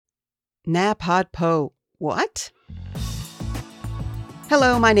NaPodPo. What?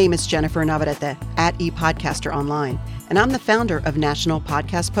 Hello, my name is Jennifer Navarrete at ePodcaster Online, and I'm the founder of National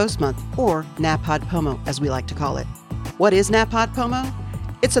Podcast Post Month, or NaPodPoMo, as we like to call it. What is NaPodPoMo?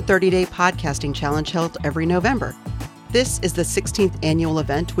 It's a 30-day podcasting challenge held every November. This is the 16th annual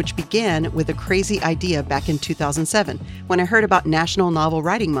event, which began with a crazy idea back in 2007 when I heard about National Novel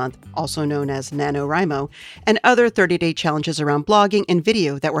Writing Month, also known as NaNoWriMo, and other 30-day challenges around blogging and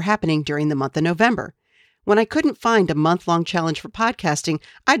video that were happening during the month of November. When I couldn't find a month-long challenge for podcasting,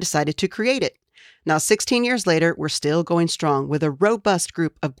 I decided to create it. Now, 16 years later, we're still going strong with a robust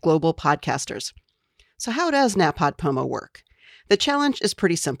group of global podcasters. So how does NaPodPoMo work? The challenge is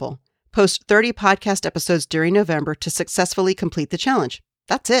pretty simple. Post 30 podcast episodes during November to successfully complete the challenge.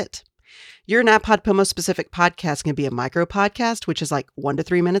 That's it. Your NaPodPoMo specific podcast can be a micro podcast, which is like 1 to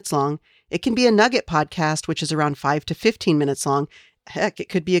 3 minutes long. It can be a nugget podcast, which is around 5 to 15 minutes long. Heck, it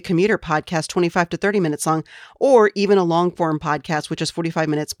could be a commuter podcast, 25 to 30 minutes long, or even a long form podcast, which is 45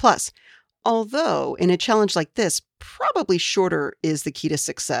 minutes plus. Although in a challenge like this, probably shorter is the key to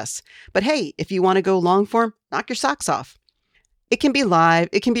success. But hey, if you want to go long form, knock your socks off. It can be live,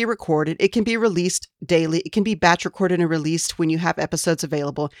 it can be recorded, it can be released daily, it can be batch recorded and released when you have episodes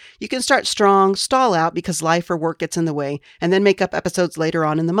available. You can start strong, stall out because life or work gets in the way, and then make up episodes later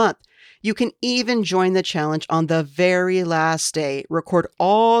on in the month. You can even join the challenge on the very last day, record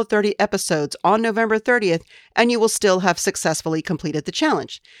all 30 episodes on November 30th, and you will still have successfully completed the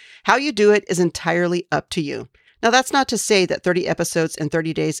challenge. How you do it is entirely up to you. Now, that's not to say that 30 episodes in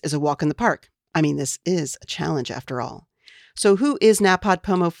 30 days is a walk in the park. I mean, this is a challenge after all. So who is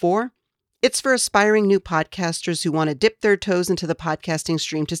NaPodPoMo for? It's for aspiring new podcasters who want to dip their toes into the podcasting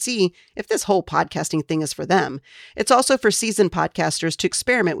stream to see if this whole podcasting thing is for them. It's also for seasoned podcasters to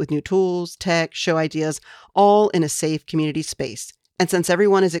experiment with new tools, tech, show ideas, all in a safe community space. And since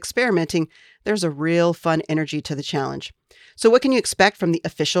everyone is experimenting, there's a real fun energy to the challenge. So what can you expect from the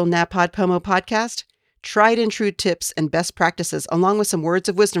official NaPodPoMo podcast? Tried and true tips and best practices, along with some words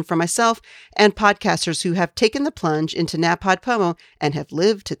of wisdom from myself and podcasters who have taken the plunge into NaPodPoMo and have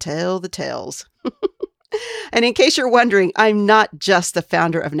lived to tell the tales. And in case you're wondering, I'm not just the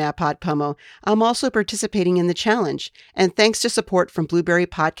founder of NaPodPoMo. I'm also participating in the challenge. And thanks to support from Blueberry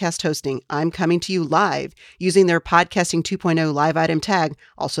Podcast Hosting, I'm coming to you live using their Podcasting 2.0 live item tag,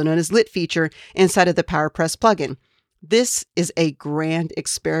 also known as Lit feature, inside of the PowerPress plugin. This is a grand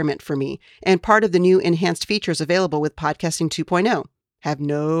experiment for me and part of the new enhanced features available with Podcasting 2.0. Have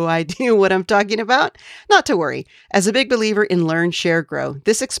no idea what I'm talking about? Not to worry. As a big believer in learn, share, grow,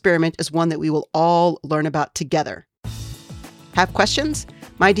 this experiment is one that we will all learn about together. Have questions?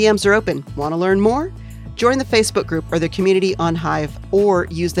 My DMs are open. Want to learn more? Join the Facebook group or the community on Hive, or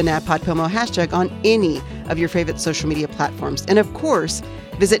use the NaPodPoMo hashtag on any of your favorite social media platforms. And of course,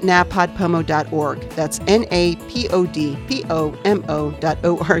 visit NaPodPoMo.org. That's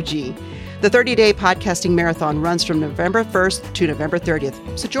NaPodPoMo.org. The 30-day podcasting marathon runs from November 1st to November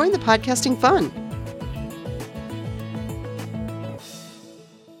 30th. So join the podcasting fun.